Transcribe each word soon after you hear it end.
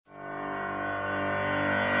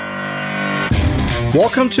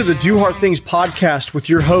Welcome to the Do Hard Things podcast with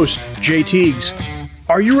your host, Jay Teagues.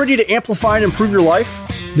 Are you ready to amplify and improve your life?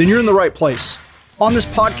 Then you're in the right place. On this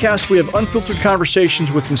podcast, we have unfiltered conversations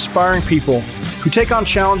with inspiring people who take on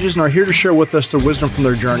challenges and are here to share with us their wisdom from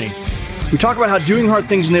their journey. We talk about how doing hard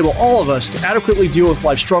things enable all of us to adequately deal with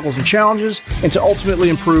life's struggles and challenges and to ultimately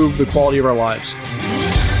improve the quality of our lives.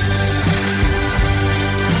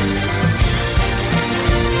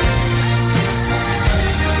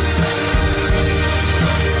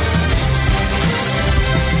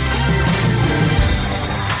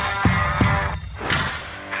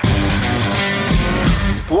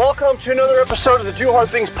 Welcome to another episode of the Do Hard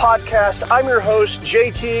Things podcast. I'm your host,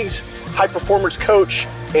 Jay Teagues, high performance coach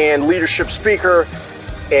and leadership speaker.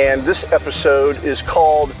 And this episode is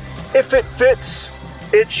called If It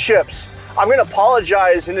Fits, It Ships. I'm going to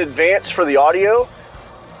apologize in advance for the audio.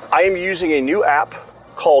 I am using a new app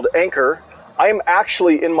called Anchor. I am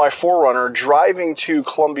actually in my 4Runner driving to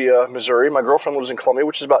Columbia, Missouri. My girlfriend lives in Columbia,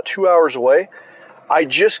 which is about 2 hours away. I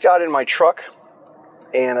just got in my truck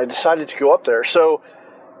and I decided to go up there. So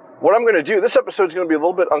what I'm going to do, this episode is going to be a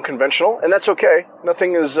little bit unconventional, and that's okay.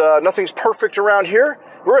 Nothing's perfect around here.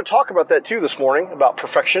 We're going to talk about that too this morning, about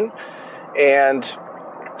perfection. And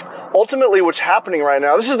ultimately what's happening right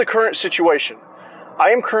now, this is the current situation.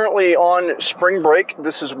 I am currently on spring break.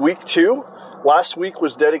 This is week 2. Last week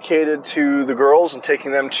was dedicated to the girls and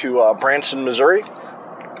taking them to Branson, Missouri.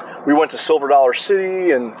 We went to Silver Dollar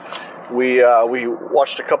City and we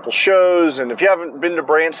watched a couple shows. And if you haven't been to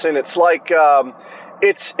Branson, it's like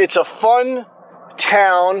it's a fun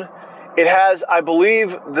town. It has, I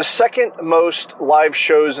believe, the second most live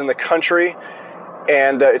shows in the country.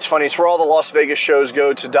 And it's funny, it's where all the Las Vegas shows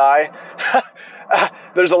go to die.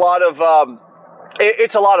 There's a lot of,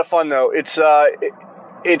 it's a lot of fun though. It's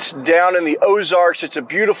down in the Ozarks. It's a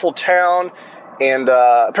beautiful town. And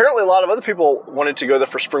apparently a lot of other people wanted to go there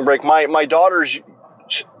for spring break. My daughter's,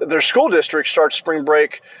 their school district starts spring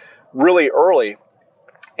break really early.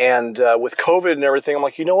 And with COVID and everything, I'm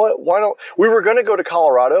like, you know what? Why don't we were going to go to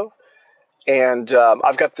Colorado, and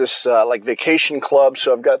I've got this like vacation club,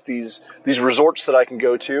 so I've got these resorts that I can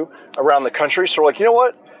go to around the country. So we're like, you know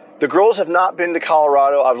what? The girls have not been to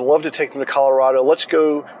Colorado. I'd love to take them to Colorado. Let's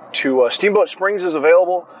go to Steamboat Springs is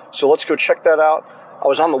available, so let's go check that out. I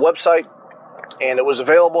was on the website, and it was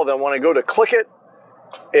available. Then when I go to click it,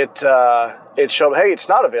 it showed, hey, it's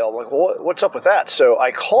not available. Like, well, what's up with that? So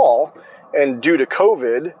I call. And due to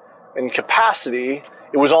COVID and capacity,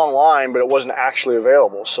 it was online, but it wasn't actually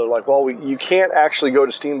available. So like, well, you can't actually go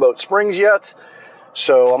to Steamboat Springs yet.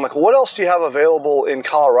 So I'm like, well, what else do you have available in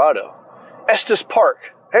Colorado? Estes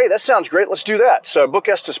Park. Hey, that sounds great. Let's do that. So I book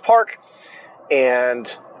Estes Park,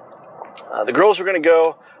 and the girls were going to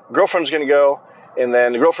go. The girlfriend was going to go. And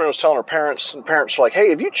then the girlfriend was telling her parents, and parents were like,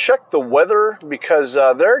 hey, have you checked the weather? Because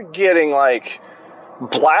they're getting like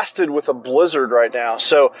blasted with a blizzard right now.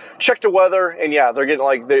 So check the weather, and yeah, they're getting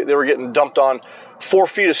like they were getting dumped on 4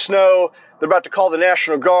 feet of snow. They're about to call the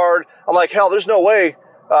National Guard. I'm like, hell, there's no way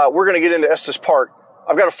we're going to get into Estes Park.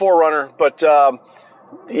 I've got a 4Runner, but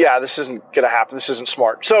yeah, this isn't going to happen. This isn't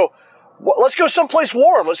smart. So let's go someplace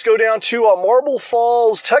warm. Let's go down to Marble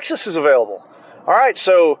Falls, Texas is available. All right,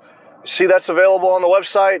 so see that's available on the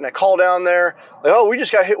website, and I call down there. Like, oh, we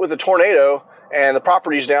just got hit with a tornado, and the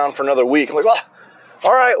property's down for another week. I'm like, well,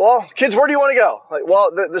 all right, well, kids, where do you want to go? Like, well,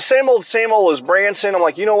 the same old is Branson. I'm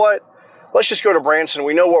like, you know what? Let's just go to Branson.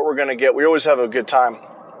 We know what we're going to get. We always have a good time.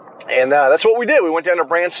 And that's what we did. We went down to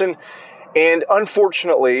Branson, and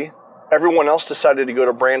unfortunately, everyone else decided to go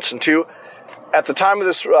to Branson too. At the time of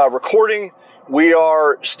this recording, we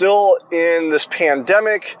are still in this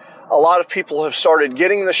pandemic. A lot of people have started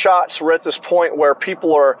getting the shots. We're at this point where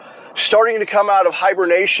people are starting to come out of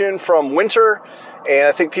hibernation from winter. And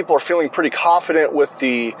I think people are feeling pretty confident with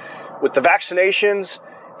the vaccinations,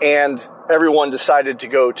 and everyone decided to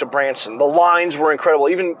go to Branson. The lines were incredible.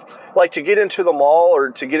 Even like to get into the mall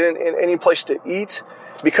or to get in any place to eat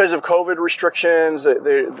because of COVID restrictions.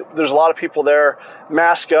 There's a lot of people there,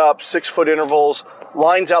 mask up, 6-foot intervals,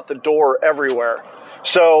 lines out the door everywhere.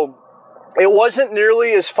 So it wasn't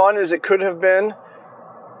nearly as fun as it could have been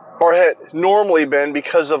or had normally been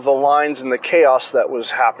because of the lines and the chaos that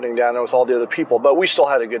was happening down there with all the other people. But we still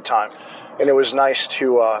had a good time, and it was nice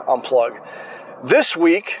to unplug. This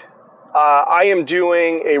week, I am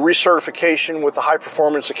doing a recertification with the High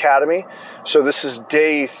Performance Academy. So this is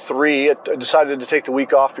day 3. I decided to take the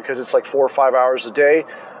week off because it's like 4 or 5 hours a day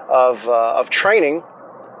of training,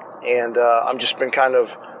 and I've just been kind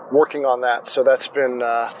of working on that. So that's been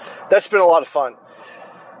a lot of fun.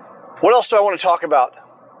 What else do I want to talk about?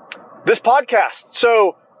 This podcast.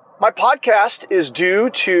 So my podcast is due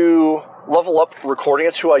to Level Up Recording.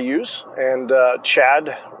 It's who I use. And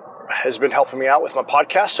Chad has been helping me out with my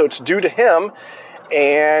podcast, so it's due to him.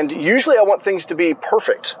 And usually I want things to be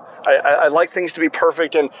perfect. I like things to be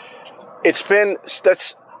perfect. And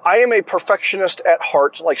I am a perfectionist at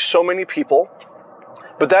heart, like so many people.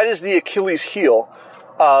 But that is the Achilles heel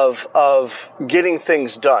of getting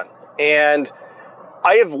things done. And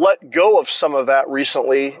I have let go of some of that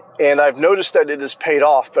recently, and I've noticed that it has paid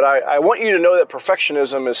off. But I want you to know that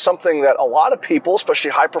perfectionism is something that a lot of people, especially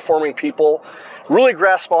high-performing people, really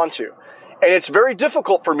grasp onto. And it's very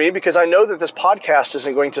difficult for me because I know that this podcast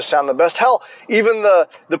isn't going to sound the best. Hell, even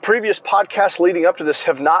the previous podcasts leading up to this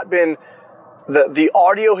have not been, the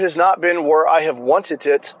audio has not been where I have wanted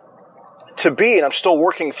it to be, and I'm still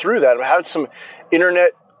working through that. I've had some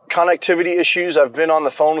internet connectivity issues. I've been on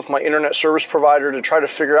the phone with my internet service provider to try to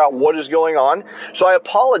figure out what is going on. So I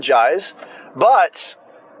apologize, but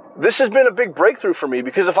this has been a big breakthrough for me,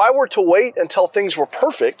 because if I were to wait until things were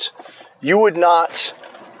perfect, you would not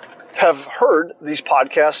have heard these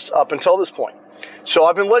podcasts up until this point. So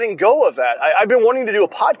I've been letting go of that. I've been wanting to do a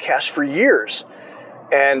podcast for years,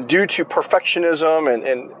 and due to perfectionism,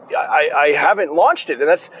 and I haven't launched it. And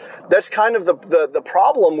that's kind of the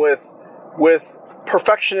problem with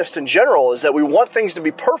perfectionists in general, is that we want things to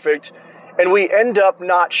be perfect and we end up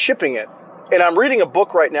not shipping it. And I'm reading a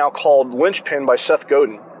book right now called Linchpin by Seth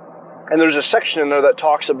Godin. And there's a section in there that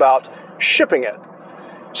talks about shipping it.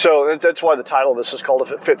 So that's why the title of this is called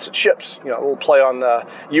If It Fits, It Ships. A little play on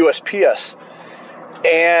USPS.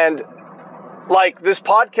 And like this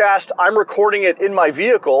podcast, I'm recording it in my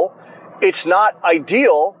vehicle. It's not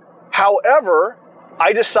ideal. However,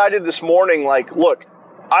 I decided this morning, look,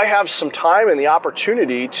 I have some time and the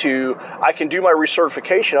opportunity I can do my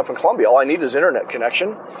recertification up in Columbia. All I need is internet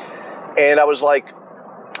connection. And I was like,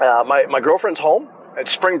 my girlfriend's home.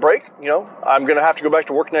 It's spring break, I'm going to have to go back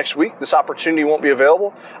to work next week. This opportunity won't be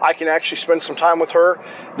available. I can actually spend some time with her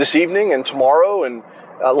this evening and tomorrow and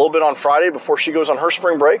a little bit on Friday before she goes on her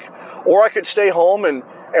spring break. Or I could stay home and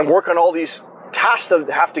work on all these tasks that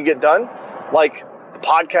have to get done, like the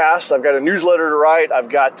podcast. I've got a newsletter to write. I've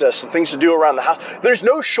got some things to do around the house. There's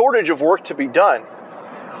no shortage of work to be done.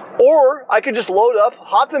 Or I could just load up,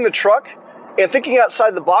 hop in the truck, and thinking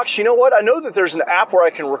outside the box, you know what? I know that there's an app where I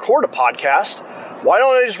can record a podcast. Why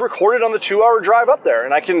don't I just record it on the 2-hour drive up there?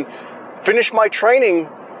 And I can finish my training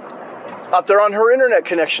up there on her internet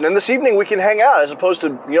connection. And this evening we can hang out as opposed to,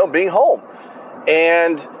 being home.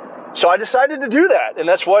 And so I decided to do that. And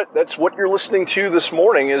that's what you're listening to this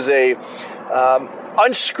morning is a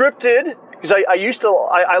unscripted, because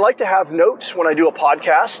I like to have notes when I do a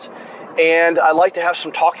podcast. And I like to have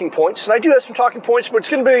some talking points. And I do have some talking points, but it's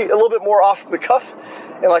going to be a little bit more off the cuff.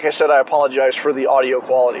 And like I said, I apologize for the audio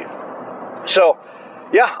quality. So,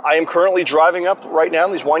 yeah, I am currently driving up right now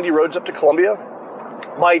these windy roads up to Columbia.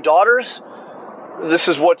 My daughters, this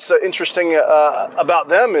is what's interesting about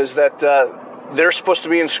them, is that they're supposed to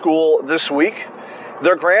be in school this week.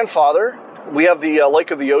 Their grandfather, we have the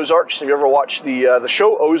Lake of the Ozarks. Have you ever watched the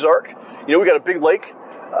show Ozark? We got a big lake,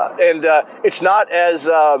 and it's not as,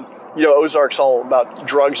 Ozark's all about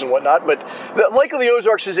drugs and whatnot, but the Lake of the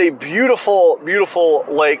Ozarks is a beautiful, beautiful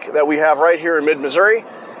lake that we have right here in mid-Missouri.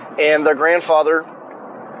 And their grandfather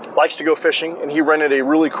likes to go fishing, and he rented a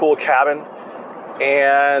really cool cabin.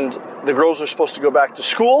 And the girls are supposed to go back to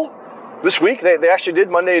school this week. They actually did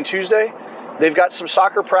Monday and Tuesday. They've got some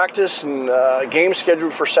soccer practice and games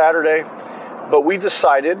scheduled for Saturday. But we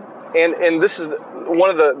decided, and this is one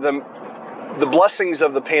of the blessings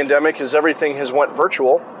of the pandemic, is everything has went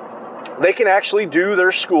virtual. They can actually do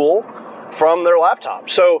their school from their laptop.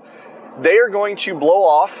 So they are going to blow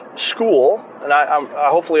off school, and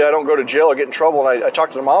hopefully I don't go to jail or get in trouble. And I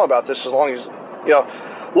talked to their mom about this. As long as,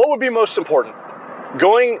 what would be most important?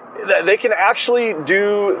 They can actually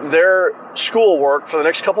do their schoolwork for the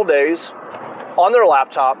next couple days on their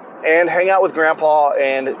laptop and hang out with grandpa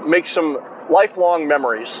and make some lifelong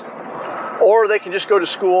memories. Or they can just go to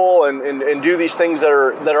school and do these things that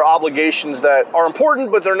are obligations that are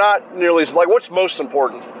important, but they're not nearly as, what's most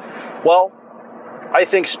important? Well, I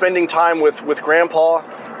think spending time with grandpa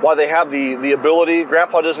while they have the ability.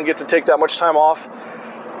 Grandpa doesn't get to take that much time off,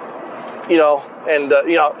 and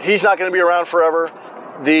he's not going to be around forever.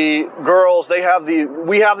 The girls, we have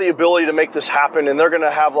the ability to make this happen, and they're going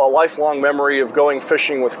to have a lifelong memory of going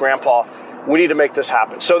fishing with grandpa. We need to make this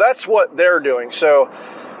happen. So that's what they're doing. So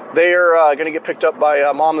they're going to get picked up by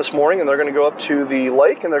mom this morning, and they're going to go up to the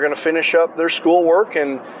lake, and they're going to finish up their schoolwork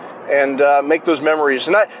and make those memories.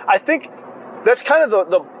 And I think that's kind of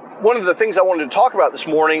the one of the things I wanted to talk about this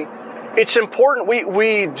morning. It's important.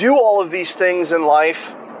 We do all of these things in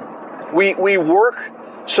life. We work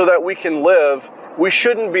so that we can live, we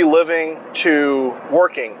shouldn't be living to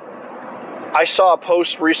working. I saw a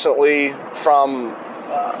post recently from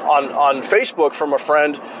on Facebook from a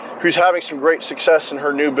friend who's having some great success in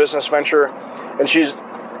her new business venture, and she's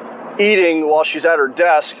eating while she's at her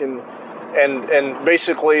desk, and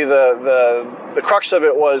basically the crux of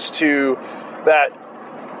it was to that,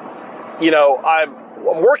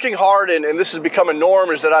 I'm working hard, and this has become a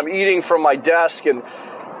norm, is that I'm eating from my desk. And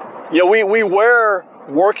we wear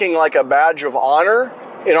working like a badge of honor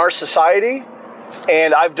in our society,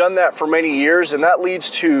 and I've done that for many years, and that leads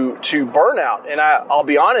to burnout. And I'll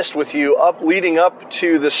be honest with you, leading up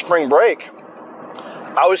to the spring break,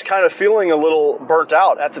 I was kind of feeling a little burnt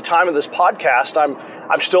out. At the time of this podcast,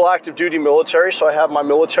 I'm still active duty military, so I have my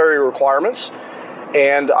military requirements,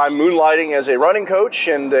 and I'm moonlighting as a running coach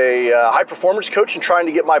and a high performance coach and trying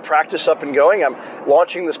to get my practice up and going. I'm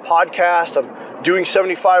launching this podcast. I'm doing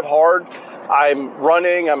 75 hard. I'm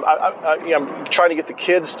running. I'm trying to get the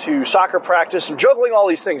kids to soccer practice. I'm juggling all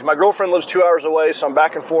these things. My girlfriend lives 2 hours away, so I'm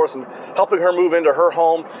back and forth and helping her move into her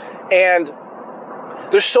home. And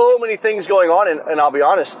there's so many things going on, and I'll be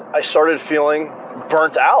honest, I started feeling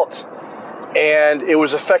burnt out. And it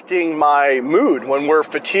was affecting my mood. When we're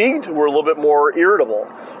fatigued, we're a little bit more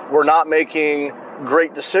irritable. We're not making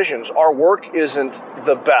great decisions. Our work isn't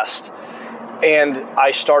the best. And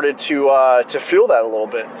I started to feel that a little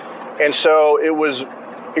bit. And so it was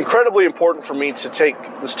incredibly important for me to take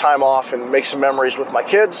this time off and make some memories with my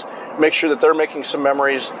kids, make sure that they're making some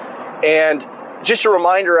memories. And just a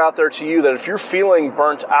reminder out there to you that if you're feeling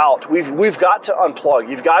burnt out, we've got to unplug.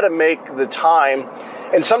 You've got to make the time.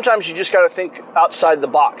 And sometimes you just got to think outside the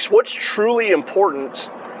box. What's truly important?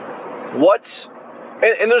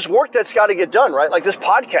 And there's work that's got to get done, right? Like this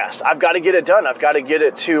podcast, I've got to get it done. I've got to get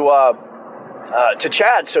it to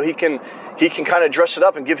Chad so he can kind of dress it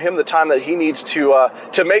up and give him the time that he needs to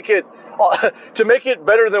make it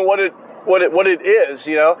better than what it is,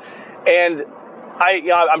 And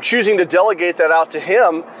I'm choosing to delegate that out to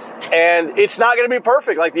him, and it's not going to be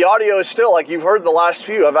perfect. Like the audio is still, like you've heard the last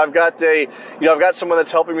few. I've got someone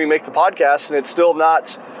that's helping me make the podcast, and it's still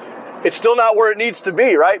not where it needs to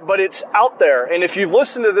be, right? But it's out there. And if you've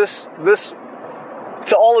listened to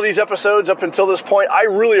to all of these episodes up until this point, I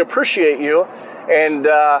really appreciate you. And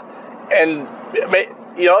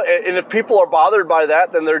if people are bothered by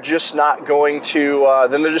that, then they're just not going to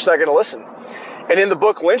listen. And in the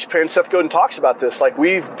book Linchpin, Seth Godin talks about this. Like,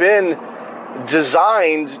 we've been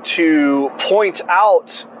designed to point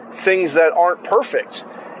out things that aren't perfect.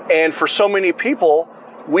 And for so many people,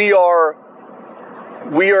 we are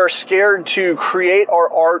scared to create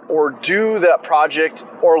our art or do that project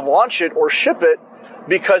or launch it or ship it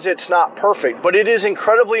because it's not perfect. But it is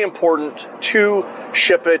incredibly important to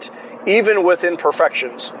ship it, even with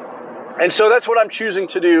imperfections. And so that's what I'm choosing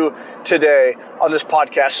to do today on this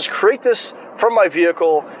podcast, is create this from my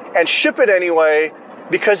vehicle and ship it anyway,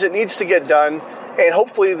 because it needs to get done. And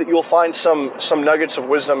hopefully that you'll find some nuggets of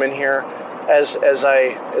wisdom in here as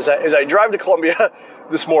I drive to Columbia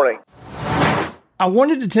this morning. I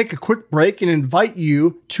wanted to take a quick break and invite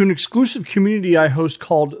you to an exclusive community I host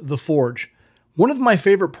called The Forge. One of my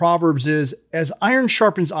favorite proverbs is, as iron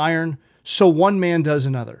sharpens iron, so one man does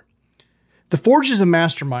another. The Forge is a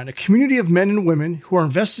mastermind, a community of men and women who are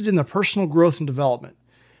invested in their personal growth and development.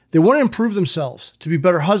 They want to improve themselves, to be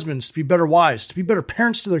better husbands, to be better wives, to be better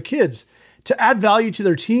parents to their kids, to add value to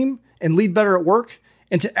their team and lead better at work,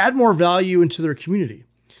 and to add more value into their community.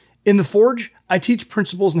 In The Forge, I teach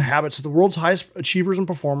principles and habits of the world's highest achievers and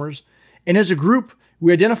performers, and as a group,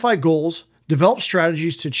 we identify goals, develop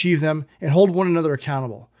strategies to achieve them, and hold one another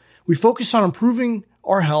accountable. We focus on improving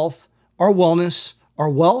our health, our wellness, our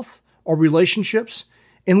wealth, our relationships,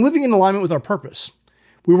 and living in alignment with our purpose.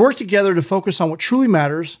 We work together to focus on what truly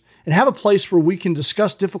matters and have a place where we can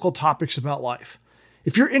discuss difficult topics about life.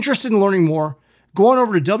 If you're interested in learning more, go on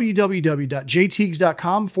over to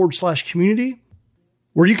www.jteagues.com/community,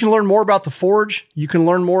 where you can learn more about The Forge. You can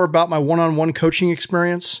learn more about my one-on-one coaching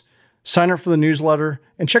experience, sign up for the newsletter,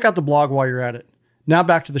 and check out the blog while you're at it. Now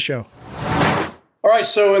back to the show. All right,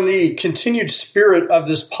 so in the continued spirit of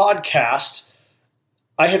this podcast,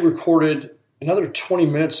 I had recorded another 20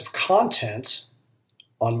 minutes of content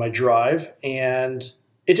on my drive, and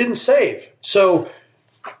it didn't save. So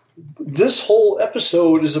this whole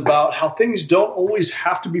episode is about how things don't always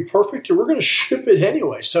have to be perfect, and we're going to ship it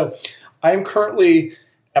anyway. So I am currently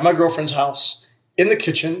at my girlfriend's house in the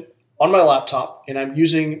kitchen on my laptop, and I'm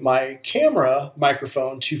using my camera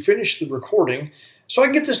microphone to finish the recording so I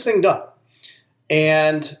can get this thing done.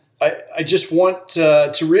 And I just want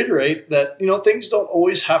to reiterate that, things don't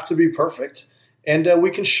always have to be perfect. and we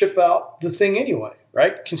can ship out the thing anyway,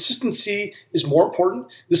 right? Consistency is more important.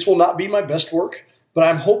 This will not be my best work, but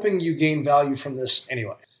I'm hoping you gain value from this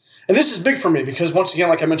anyway. And this is big for me because, once again,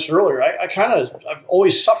 like I mentioned earlier, I've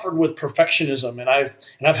always suffered with perfectionism, and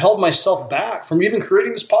I've held myself back from even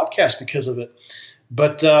creating this podcast because of it.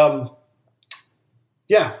 But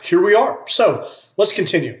here we are. So let's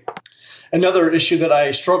continue. Another issue that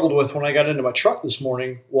I struggled with when I got into my truck this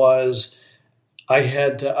morning was I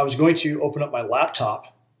was going to open up my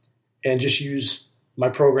laptop and just use my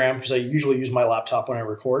program, because I usually use my laptop when I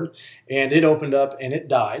record, and it opened up and it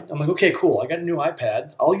died. I'm like, okay, cool. I got a new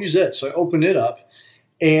iPad. I'll use it. So I opened it up,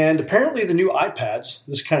 and apparently the new iPads,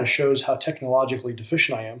 this kind of shows how technologically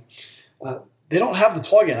deficient I am, they don't have the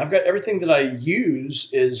plug-in. I've got everything that I use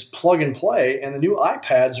is plug and play, and the new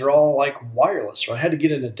iPads are all like wireless, so I had to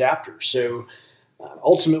get an adapter. So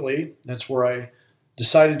ultimately, that's where I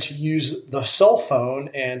decided to use the cell phone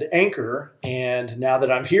and Anchor, and now that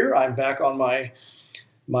I'm here, I'm back on my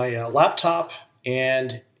laptop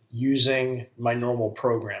and using my normal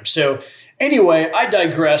program. So anyway, I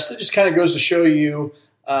digress. That just kind of goes to show you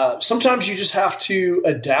sometimes you just have to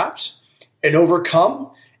adapt and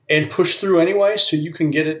overcome and push through anyway so you can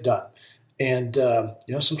get it done. And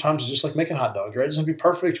sometimes it's just like making hot dogs, right? It doesn't have to be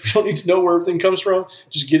perfect. We don't need to know where everything comes from.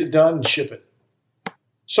 Just get it done and ship it.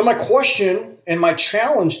 So my question and my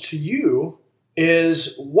challenge to you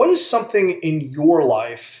is, what is something in your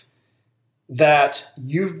life that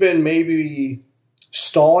you've been maybe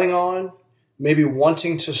stalling on, maybe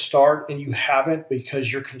wanting to start, and you haven't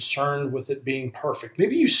because you're concerned with it being perfect?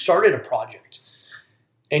 Maybe you started a project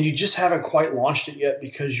and you just haven't quite launched it yet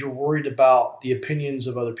because you're worried about the opinions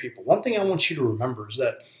of other people. One thing I want you to remember is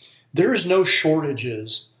that there is no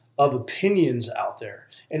shortages of opinions out there.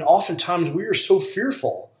 And oftentimes we are so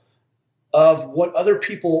fearful of what other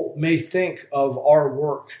people may think of our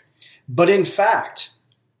work. But in fact,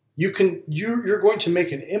 you're going to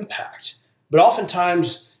make an impact. But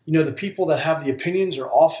oftentimes, the people that have the opinions are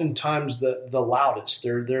oftentimes the loudest.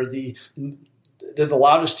 They're the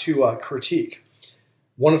loudest to critique.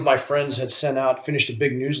 One of my friends had finished a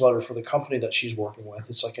big newsletter for the company that she's working with.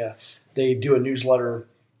 It's like they do a newsletter,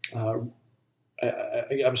 I'm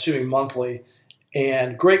assuming monthly,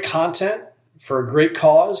 and great content for a great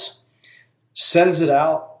cause, sends it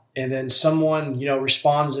out, and then someone,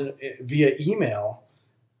 responds via email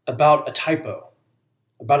about a typo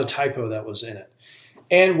that was in it.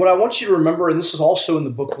 And what I want you to remember, and this is also in the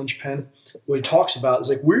book Linchpin, what he talks about is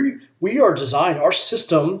like we are designed, our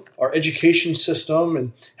system, our education system,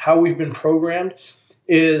 and how we've been programmed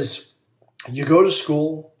is you go to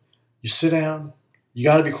school, you sit down, you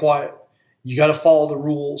got to be quiet, you got to follow the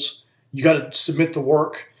rules, you got to submit the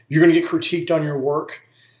work, you're going to get critiqued on your work.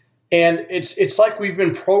 And it's like we've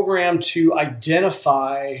been programmed to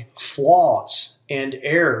identify flaws and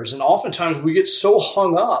errors. And oftentimes we get so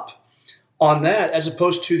hung up on that as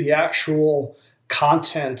opposed to the actual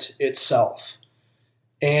content itself.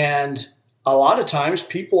 And a lot of times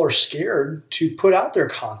people are scared to put out their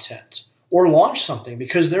content or launch something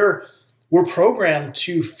because we're programmed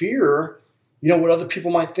to fear, what other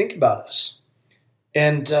people might think about us.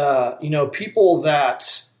 And, people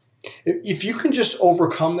that, if you can just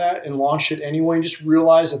overcome that and launch it anyway, and just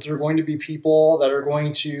realize that there are going to be people that are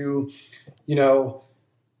going to,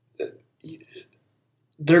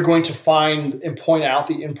 they're going to find and point out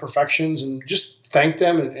the imperfections and just thank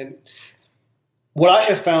them. And what I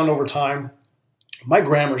have found over time, my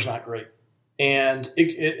grammar is not great, and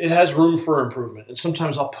it has room for improvement. And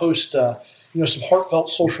sometimes I'll post, some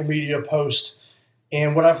heartfelt social media posts.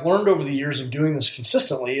 And what I've learned over the years of doing this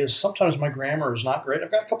consistently is sometimes my grammar is not great.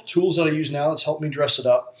 I've got a couple tools that I use now that's helped me dress it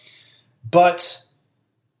up, but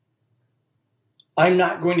I'm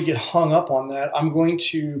not going to get hung up on that. I'm going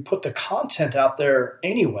to put the content out there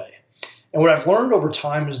anyway. And what I've learned over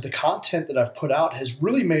time is the content that I've put out has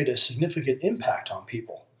really made a significant impact on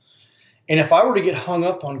people. And if I were to get hung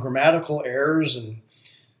up on grammatical errors and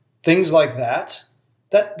things like that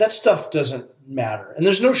stuff doesn't matter. And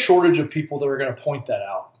there's no shortage of people that are going to point that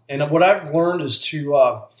out. And what I've learned is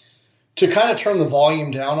to kind of turn the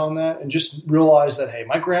volume down on that and just realize that, hey,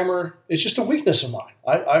 my grammar is just a weakness of mine.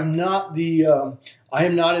 I am not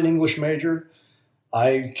an English major.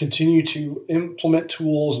 I continue to implement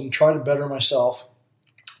tools and try to better myself,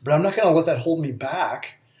 but I'm not going to let that hold me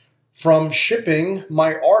back from shipping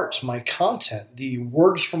my art, my content, the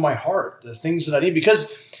words from my heart, the things that I need,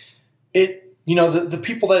 because the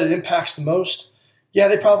people that it impacts the most,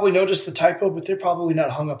 they probably notice the typo, but they're probably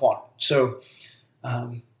not hung up on it. So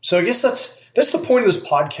I guess that's the point of this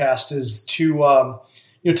podcast is to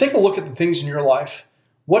take a look at the things in your life.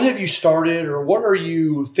 What have you started, or what are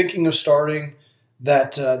you thinking of starting?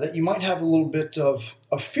 that you might have a little bit of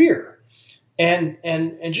fear. And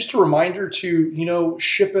just a reminder to,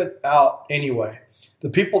 ship it out anyway. The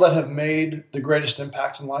people that have made the greatest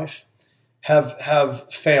impact in life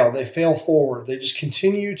have failed. They fail forward. They just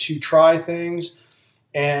continue to try things,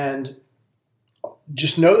 and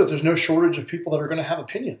just know that there's no shortage of people that are going to have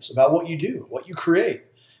opinions about what you do, what you create.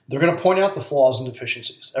 They're going to point out the flaws and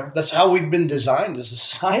deficiencies. That's how we've been designed as a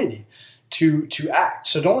society to act.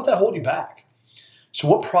 So don't let that hold you back. So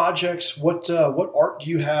what projects, what art do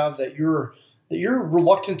you have that you're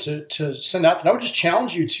reluctant to send out? And I would just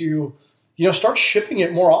challenge you to, start shipping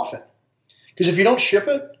it more often. Because if you don't ship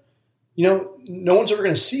it, no one's ever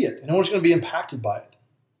going to see it. And no one's going to be impacted by it.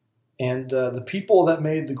 And the people that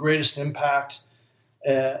made the greatest impact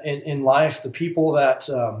in life, the people that,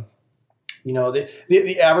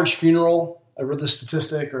 the average funeral, I read the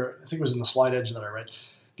statistic, or I think it was in the Slide Edge that I read.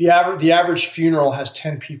 The average funeral has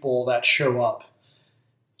 10 people that show up.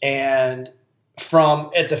 And from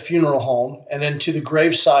at the funeral home and then to the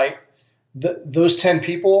grave site, those 10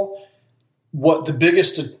 people, what the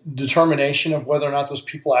biggest determination of whether or not those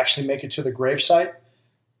people actually make it to the grave site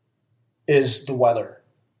is the weather.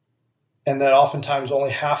 And that oftentimes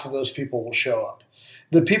only half of those people will show up.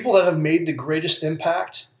 The people that have made the greatest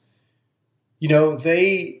impact,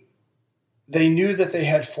 they knew that they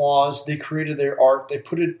had flaws. They created their art. They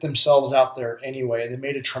put it themselves out there anyway. They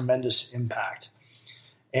made a tremendous impact.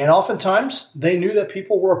 And oftentimes, they knew that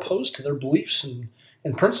people were opposed to their beliefs and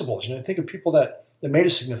principles. Think of people that made a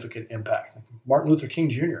significant impact, like Martin Luther King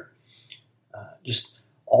Jr., just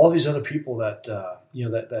all of these other people that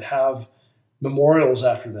that have memorials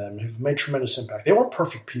after them, who've made tremendous impact. They weren't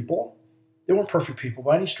perfect people. They weren't perfect people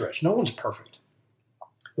by any stretch. No one's perfect.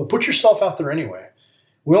 But put yourself out there anyway.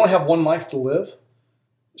 We only have one life to live,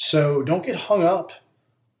 so don't get hung up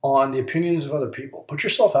on the opinions of other people. Put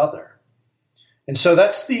yourself out there. And so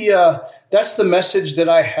that's the message that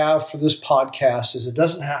I have for this podcast, is it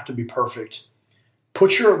doesn't have to be perfect.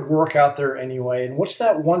 Put your work out there anyway. And what's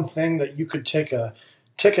that one thing that you could take a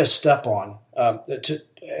step on,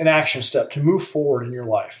 an action step to move forward in your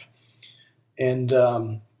life? And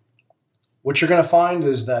what you're going to find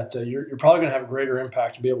is that you're probably going to have a greater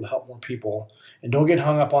impact to be able to help more people. And don't get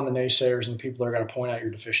hung up on the naysayers and the people that are going to point out your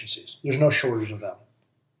deficiencies. There's no shortage of them.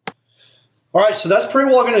 All right, so that's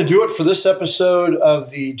pretty well going to do it for this episode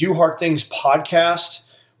of the Do Hard Things podcast.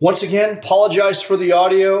 Once again, apologize for the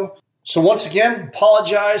audio.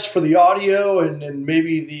 And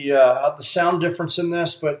maybe the sound difference in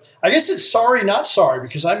this, but I guess it's sorry, not sorry,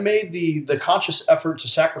 because I made the conscious effort to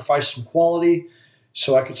sacrifice some quality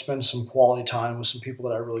so I could spend some quality time with some people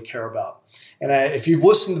that I really care about. And if you've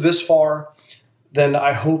listened to this far, then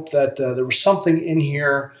I hope that there was something in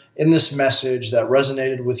here, in this message, that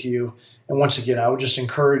resonated with you. And once again, I would just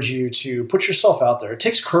encourage you to put yourself out there. It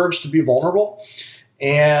takes courage to be vulnerable.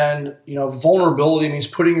 And, vulnerability means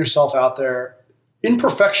putting yourself out there,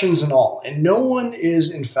 imperfections and all. And no one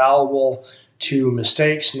is infallible to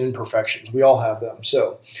mistakes and imperfections. We all have them.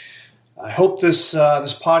 So I hope this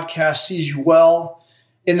podcast sees you well.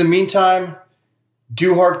 In the meantime,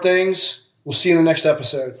 do hard things. We'll see you in the next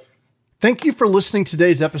episode. Thank you for listening to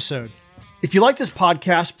today's episode. If you like this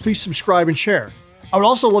podcast, please subscribe and share. I would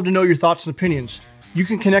also love to know your thoughts and opinions. You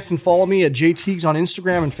can connect and follow me at JTeagues on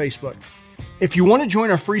Instagram and Facebook. If you want to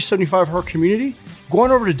join our free 75 Hard community, go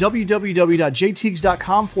on over to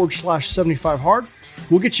www.jteagues.com/75hard.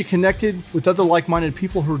 We'll get you connected with other like-minded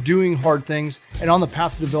people who are doing hard things and on the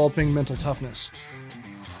path to developing mental toughness.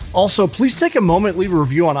 Also, please take a moment and leave a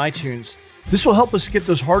review on iTunes. This will help us get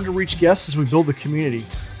those hard-to-reach guests as we build the community.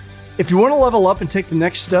 If you want to level up and take the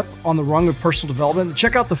next step on the rung of personal development,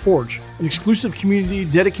 check out The Forge, an exclusive community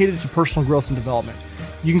dedicated to personal growth and development.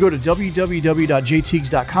 You can go to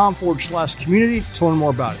www.jteagues.com/community to learn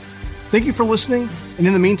more about it. Thank you for listening, and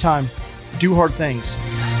in the meantime, do hard things.